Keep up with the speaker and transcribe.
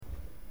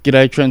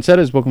G'day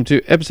trendsetters, welcome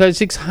to episode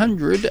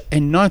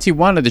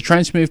 691 of the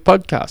Trainsmooth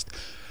podcast.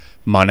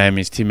 My name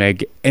is Tim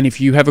Egg, and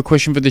if you have a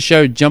question for the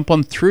show, jump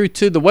on through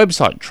to the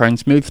website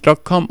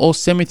trainsmooth.com or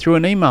send me through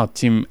an email,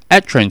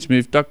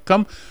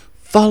 tim@trainsmooth.com.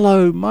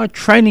 Follow my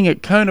training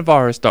at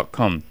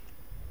coronavirus.com.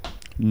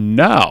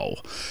 Now,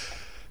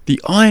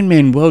 the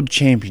Ironman World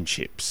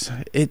Championships.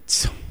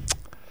 It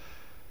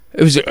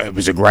was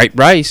a great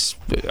race.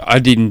 I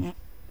didn't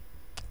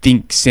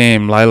think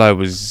Sam Lalo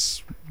was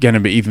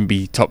going to even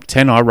be top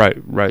 10. I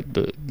wrote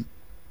the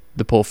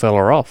poor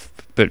fella off,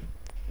 but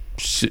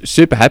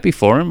super happy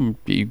for him.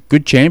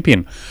 Good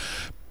champion.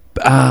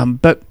 But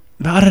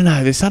I don't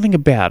know. There's something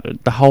about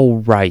it, the whole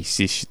race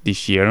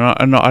this year,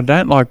 and I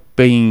don't like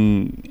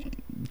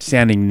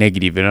sounding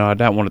negative, and I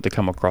don't want it to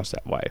come across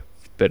that way.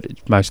 But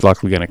it's most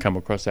likely going to come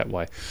across that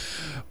way.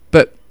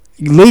 But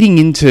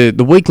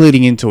the week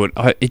leading into it,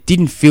 it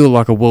didn't feel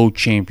like a world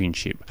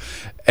championship.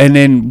 And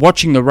then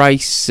watching the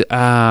race,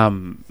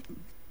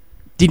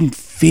 it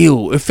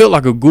felt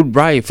like a good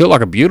race. It felt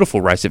like a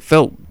beautiful race. It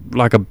felt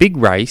like a big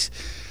race,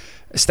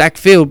 a stacked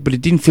field, but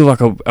it didn't feel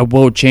like a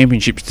world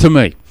championship to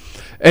me.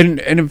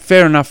 And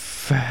fair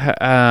enough,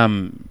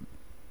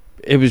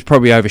 it was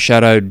probably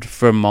overshadowed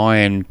from my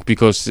end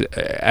because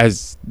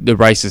as the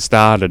races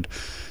started,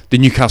 the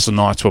Newcastle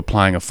Knights were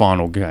playing a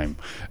final game,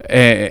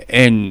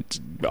 and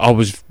I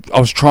was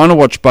trying to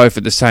watch both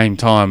at the same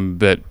time,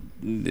 but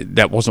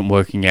that wasn't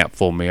working out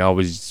for me. I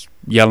was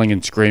yelling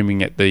and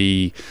screaming at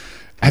the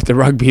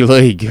rugby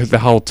league the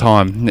whole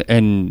time,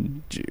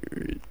 and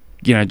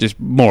just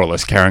more or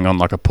less carrying on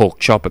like a pork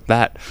chop at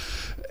that.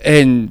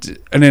 And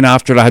then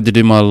after it, I had to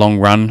do my long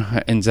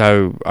run, and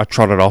so I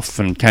trotted off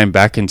and came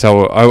back, and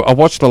so I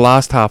watched the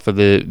last half of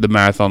the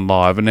marathon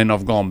live, and then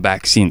I've gone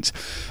back since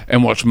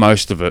and watched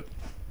most of it.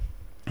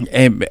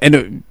 And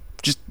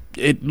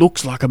it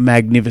looks like a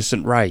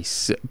magnificent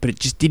race, but it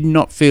just did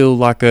not feel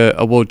like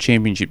a world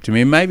championship to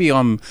me. And maybe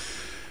I'm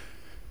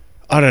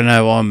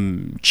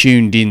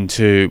tuned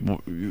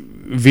into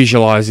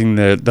visualising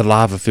the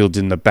lava fields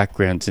in the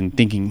background and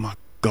thinking, my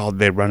God,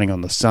 they're running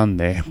on the sun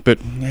there. But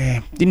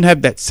didn't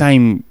have that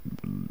same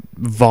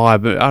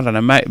vibe. I don't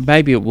know,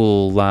 maybe it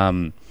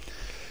will...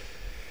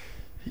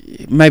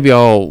 maybe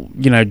I'll,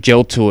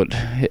 gel to it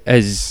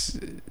as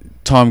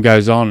time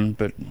goes on.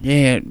 But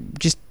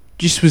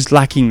just was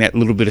lacking that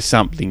little bit of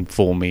something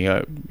for me.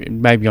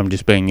 Maybe I'm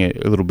just being a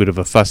little bit of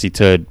a fussy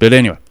turd. But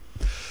anyway,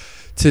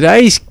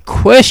 today's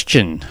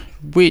question,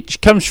 which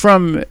comes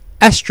from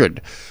Astrid,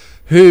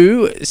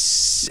 who,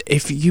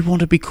 if you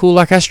want to be cool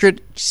like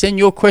Astrid, send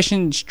your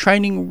questions,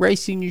 training,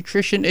 racing,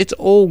 nutrition. It's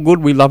all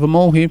good. We love them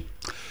all here.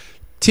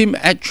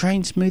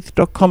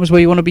 Tim@trainsmooth.com is where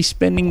you want to be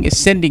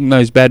sending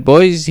those bad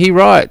boys. He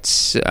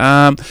writes,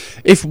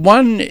 if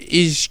one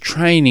is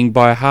training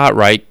by heart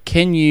rate,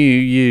 can you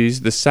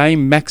use the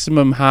same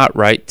maximum heart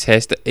rate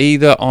test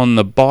either on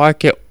the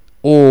bike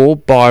or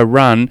by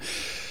run,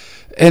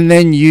 and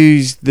then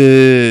use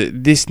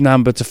this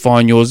number to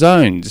find your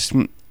zones?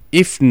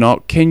 If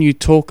not, can you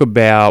talk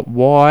about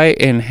why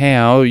and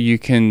how you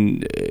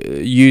can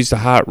use the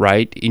heart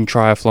rate in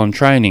triathlon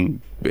training?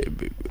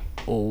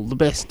 All the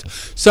best.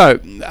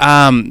 So,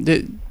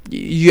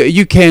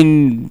 you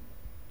can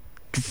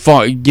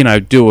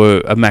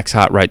do a max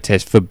heart rate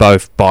test for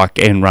both bike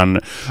and run.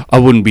 I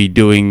wouldn't be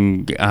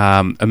doing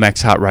a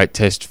max heart rate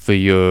test for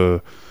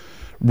your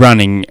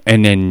running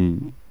and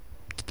then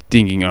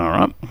thinking, all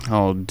right,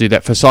 I'll do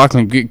that for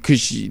cycling,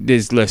 because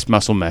there's less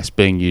muscle mass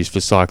being used for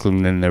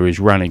cycling than there is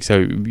running.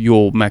 So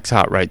your max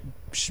heart rate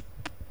is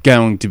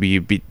going to be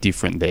a bit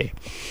different there.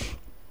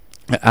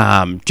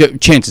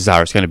 Chances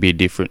are it's going to be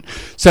different.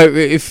 So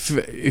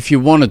if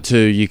you wanted to,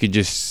 you could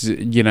just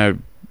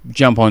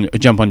jump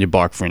on your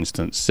bike, for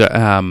instance.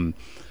 And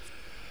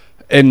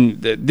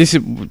this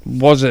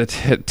was a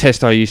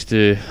test I used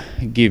to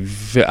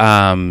give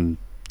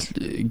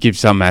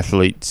some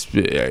athletes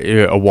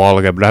a while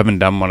ago, but I haven't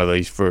done one of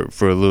these for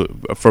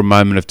a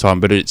moment of time.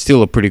 But it's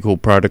still a pretty cool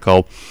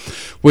protocol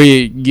where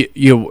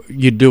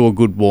you do a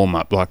good warm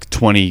up, like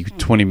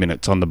 20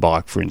 minutes on the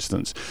bike, for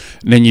instance.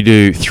 And then you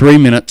do 3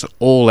 minutes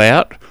all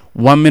out,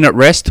 1 minute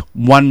rest,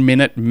 1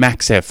 minute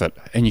max effort,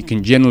 and you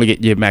can generally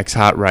get your max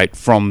heart rate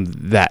from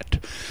that.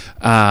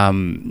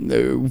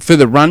 For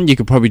the run, you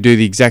could probably do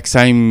the exact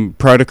same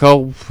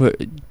protocol.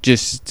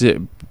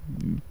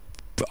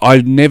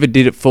 I never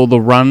did it for the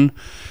run.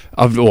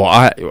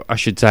 I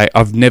should say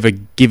I've never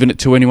given it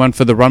to anyone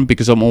for the run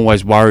because I'm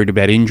always worried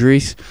about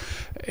injuries,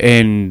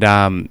 and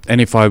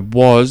if I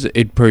was,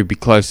 it'd probably be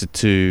closer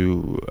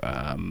to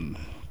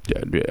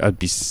I'd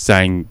be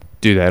saying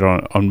do that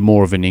on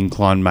more of an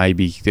incline,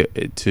 maybe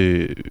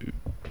to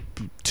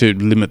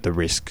limit the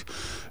risk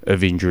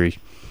of injury.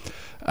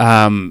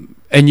 And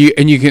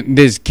you can,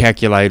 there's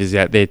calculators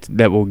out there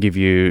that will give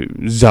you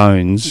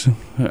zones.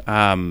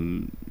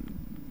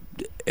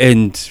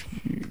 And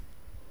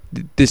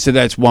so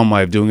that's one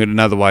way of doing it.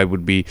 Another way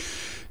would be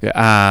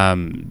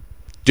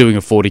doing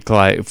a 40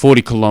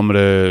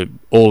 kilometre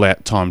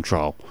all-out time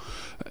trial.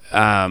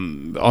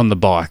 on the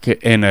bike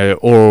and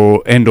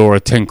or a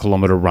 10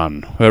 kilometre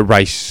run, a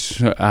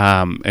race,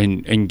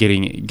 and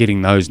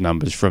getting those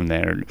numbers from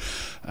there.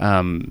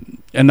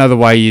 Another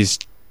way is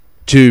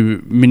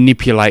to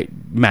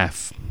manipulate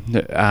MAF.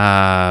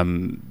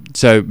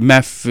 So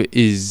MAF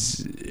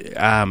is,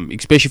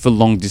 especially for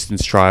long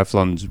distance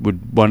triathlons,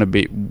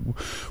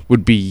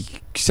 would be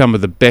some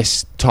of the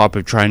best type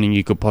of training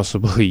you could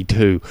possibly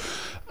do.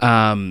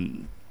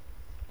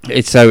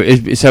 So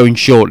in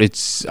short,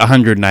 it's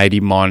 180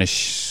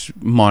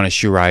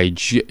 minus your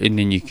age, and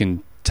then you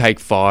can take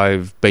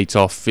 5 beats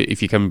off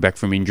if you're coming back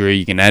from injury.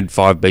 You can add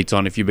 5 beats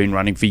on if you've been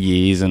running for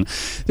years, and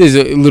there's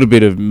a little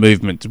bit of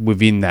movement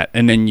within that.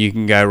 And then you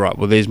can go, right,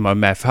 well, there's my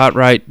MAF heart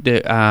rate.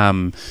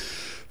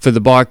 For the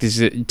bike,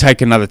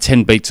 take another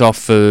 10 beats off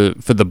for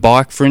the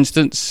bike, for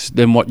instance,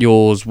 than what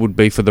yours would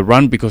be for the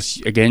run, because,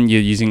 again,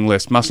 you're using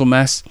less muscle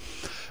mass.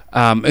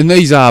 And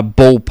these are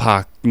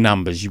ballpark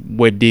numbers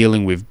we're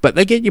dealing with, but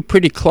they get you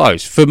pretty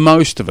close. For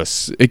most of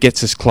us, it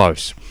gets us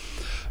close.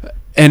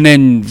 And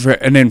then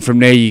from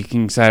there, you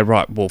can say,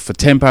 right, well, for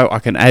tempo, I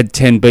can add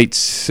 10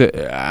 beats.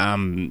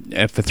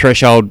 For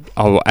threshold,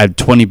 I'll add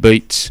 20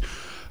 beats.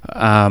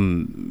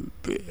 And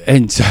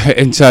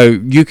so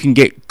you can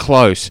get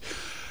close.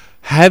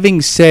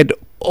 Having said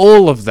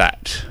all of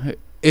that,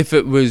 if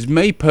it was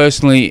me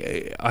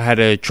personally, I had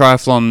a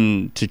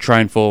triathlon to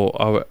train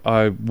for.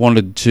 I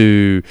wanted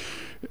to.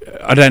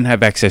 I don't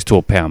have access to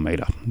a power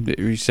meter,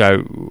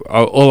 so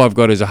all I've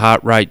got is a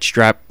heart rate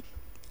strap,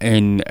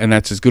 and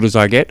that's as good as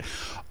I get.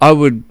 I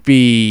would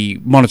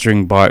be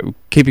monitoring by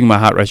keeping my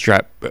heart rate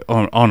strap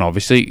on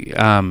obviously.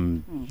 I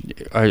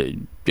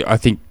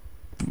think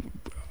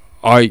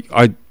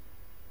I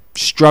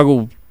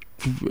struggle.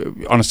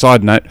 On a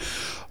side note,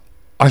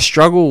 I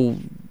struggle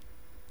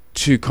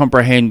to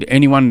comprehend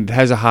anyone that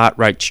has a heart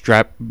rate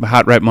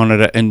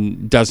monitor,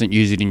 and doesn't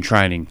use it in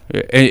training.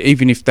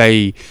 Even if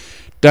they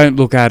don't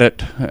look at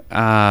it,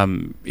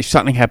 if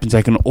something happens,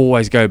 they can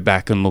always go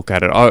back and look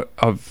at it.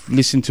 I've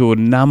listened to a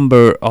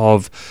number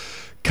of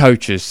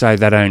coaches say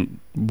they don't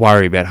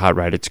worry about heart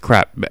rate, it's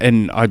crap,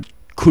 and I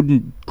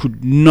could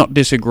not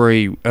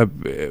disagree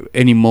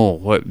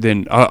anymore.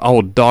 Then I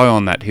will die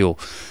on that hill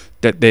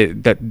that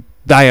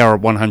they are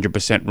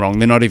 100% wrong.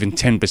 They're not even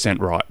 10%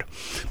 right.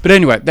 But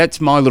anyway,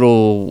 that's my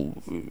little,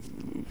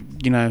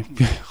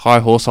 high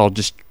horse. I'll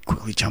just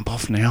quickly jump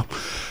off now.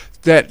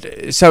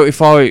 So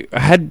if I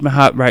had my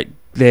heart rate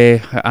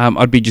there,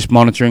 I'd be just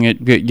monitoring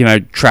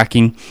it,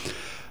 tracking.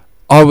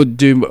 I would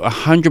do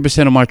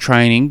 100% of my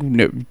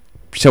training.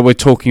 So we're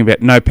talking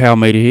about no power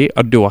meter here.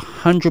 I'd do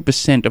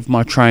 100% of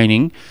my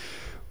training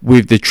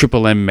with the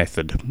Triple M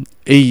method.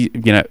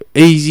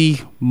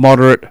 Easy,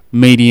 moderate,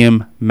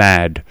 medium,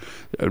 mad.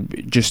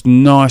 Just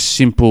nice,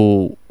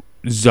 simple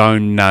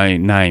zone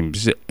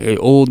names,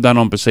 all done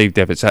on perceived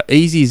effort. So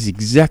easy is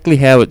exactly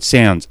how it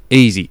sounds.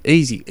 Easy.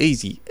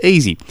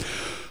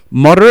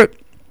 Moderate,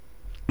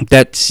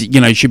 that's,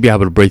 you should be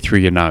able to breathe through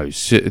your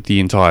nose the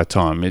entire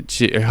time. It's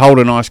hold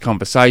a nice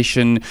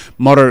conversation.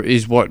 Moderate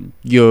is what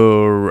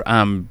you're,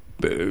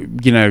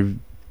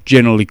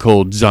 generally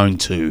called zone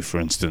 2, for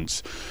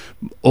instance,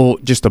 or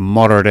just a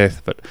moderate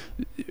effort.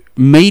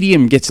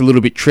 Medium gets a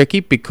little bit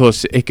tricky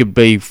because it could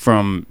be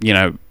from,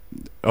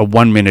 a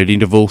 1 minute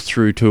interval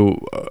through to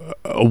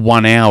a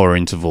 1 hour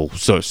interval,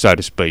 so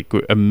to speak.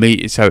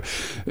 So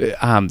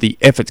the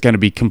effort's going to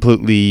be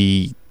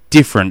completely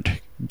different,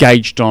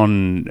 gauged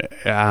on,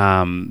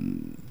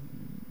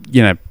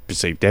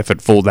 perceived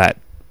effort for that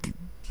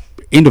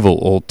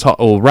interval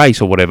or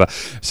race or whatever.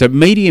 So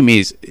medium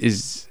is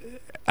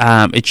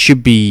it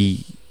should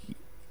be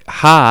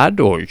hard,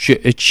 or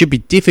it should be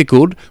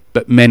difficult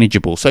but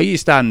manageable. So you're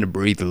starting to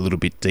breathe a little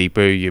bit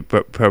deeper. You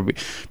probably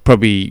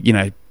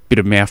bit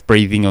of mouth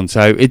breathing on.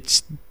 So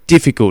it's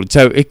difficult.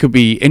 So it could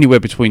be anywhere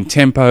between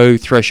tempo,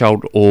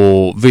 threshold,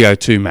 or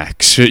VO2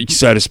 max,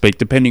 so to speak,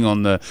 depending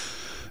on the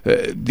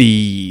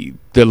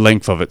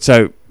length of it.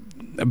 So,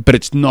 but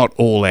it's not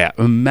all out.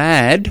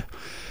 Mad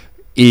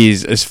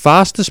is as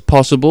fast as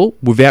possible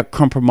without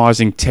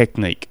compromising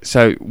technique.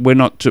 So we're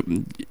not.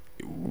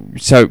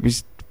 So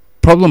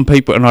problem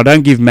people, and I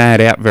don't give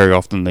mad out very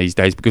often these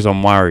days because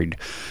I'm worried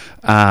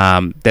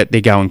that they're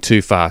going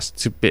too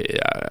fast.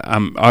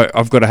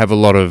 I've got to have a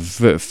lot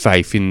of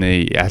faith in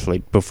the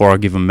athlete before I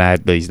give them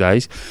mad these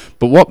days.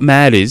 But what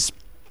mad is,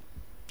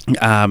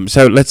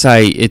 so let's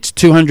say it's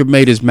 200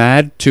 metres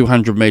mad,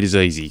 200 metres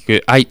easy,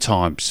 8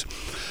 times.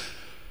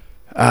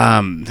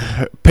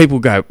 People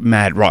go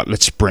mad, right,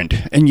 let's sprint,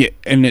 and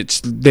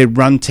it's their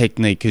run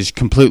technique has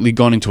completely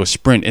gone into a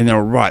sprint, and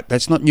they're right,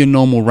 that's not your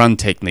normal run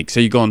technique, so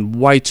you're going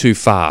way too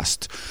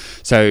fast.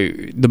 So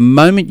the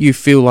moment you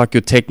feel like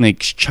your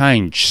technique's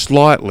changed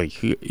slightly,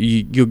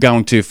 you're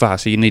going too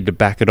fast, so you need to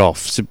back it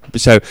off.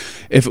 So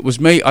if it was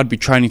me, I'd be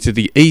training to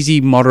the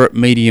easy, moderate,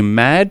 medium,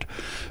 mad.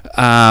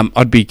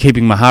 I'd be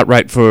keeping my heart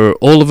rate for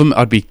all of them.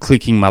 I'd be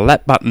clicking my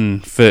lap button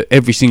for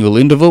every single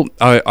interval.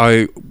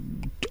 I'd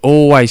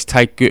always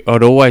take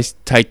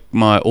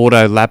my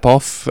auto lap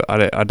off.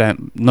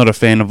 Not a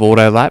fan of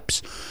auto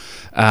laps.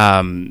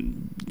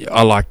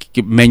 I like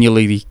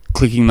manually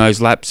clicking those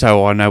laps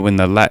so I know when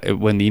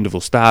the interval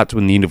starts,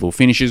 when the interval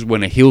finishes,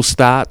 when a hill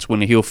starts,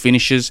 when a hill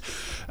finishes,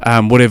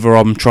 whatever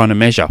I'm trying to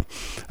measure.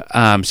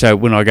 So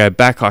when I go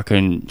back, I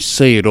can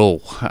see it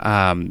all,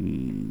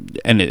 and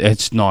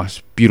it's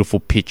nice, beautiful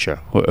picture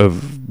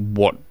of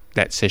what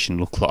that session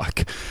looked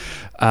like.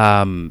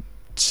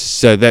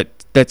 So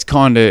that's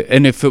kind of,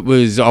 and if it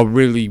was, I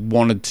really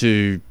wanted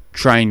to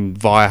train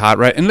via heart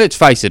rate, and let's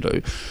face it,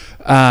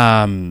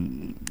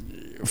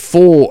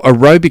 for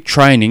aerobic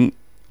training,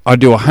 I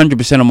do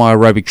 100% of my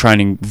aerobic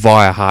training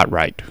via heart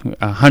rate,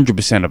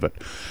 100% of it.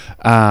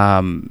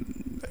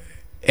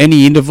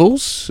 Any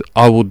intervals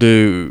I will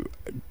do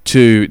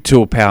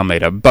to a power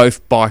meter,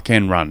 both bike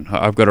and run.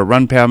 I've got a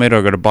run power meter,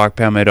 I've got a bike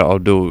power meter. I'll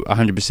do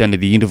 100% of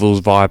the intervals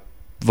via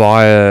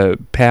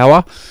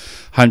power,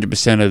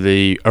 100% of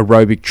the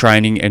aerobic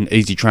training and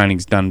easy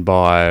training's done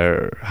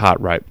by heart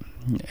rate.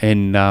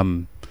 And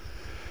I'm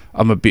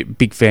a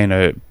big fan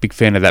of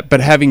that.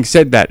 But having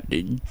said that,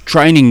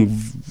 training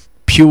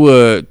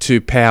pure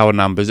to power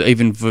numbers,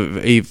 even for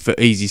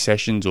easy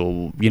sessions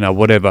or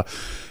whatever,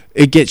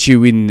 it gets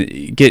you in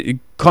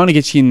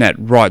that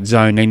right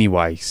zone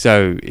anyway.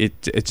 So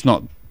it's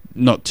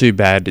not too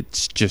bad.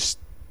 It's just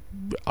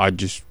I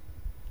just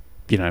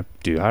do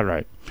heart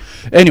rate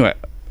anyway.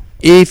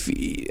 I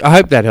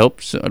hope that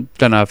helps. I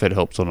don't know if it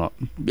helps or not.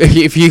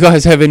 If you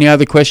guys have any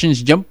other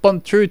questions, jump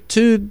on through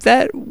to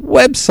that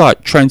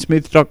website,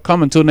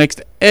 trainsmooth.com. Until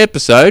next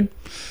episode,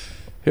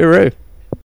 hooroo.